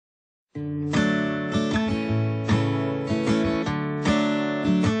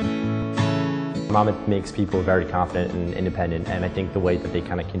Monmouth makes people very confident and independent, and I think the way that they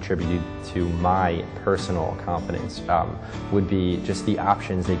kind of contributed to my personal confidence would be just the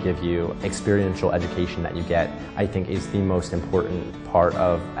options they give you. Experiential education that you get, I think, is the most important part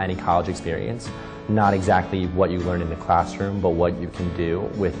of any college experience. Not exactly what you learn in the classroom, but what you can do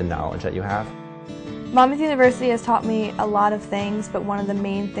with the knowledge that you have. Monmouth University has taught me a lot of things, but one of the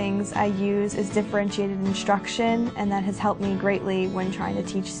main things I use is differentiated instruction, and that has helped me greatly when trying to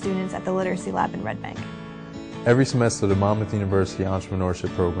teach students at the Literacy Lab in Red Bank. Every semester, the Monmouth University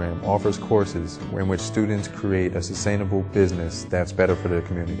Entrepreneurship Program offers courses in which students create a sustainable business that's better for their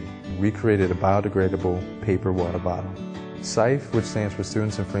community. We created a biodegradable paper water bottle. SIFE, which stands for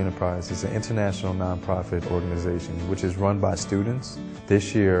Students in Free Enterprise, is an international nonprofit organization which is run by students.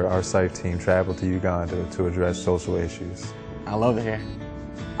 This year, our SIFE team traveled to Uganda to address social issues. I love it here.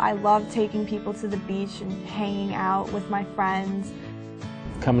 I love taking people to the beach and hanging out with my friends.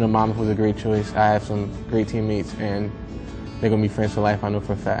 Coming to Monmouth was a great choice. I have some great teammates and they're going to be friends for life, I know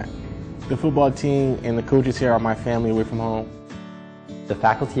for a fact. The football team and the coaches here are my family away from home. The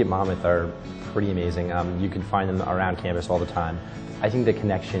faculty at Monmouth are pretty amazing. You can find them around campus all the time. I think the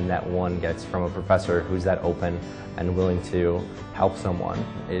connection that one gets from a professor who's that open and willing to help someone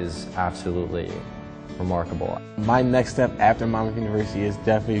is absolutely remarkable. My next step after Monmouth University is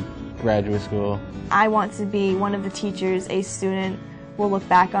definitely graduate school. I want to be one of the teachers a student will look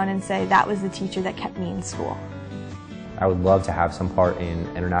back on and say, that was the teacher that kept me in school. I would love to have some part in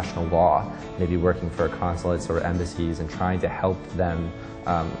international law, maybe working for consulates or embassies and trying to help them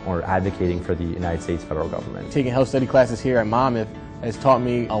or advocating for the United States federal government. Taking health study classes here at Monmouth has taught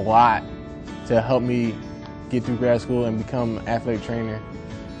me a lot to help me get through grad school and become an athletic trainer.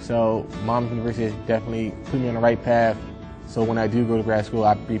 So Monmouth University has definitely put me on the right path, so when I do go to grad school,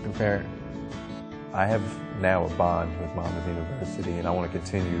 I'll be prepared. I have now a bond with Monmouth University, and I want to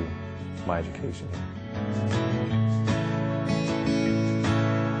continue my education here.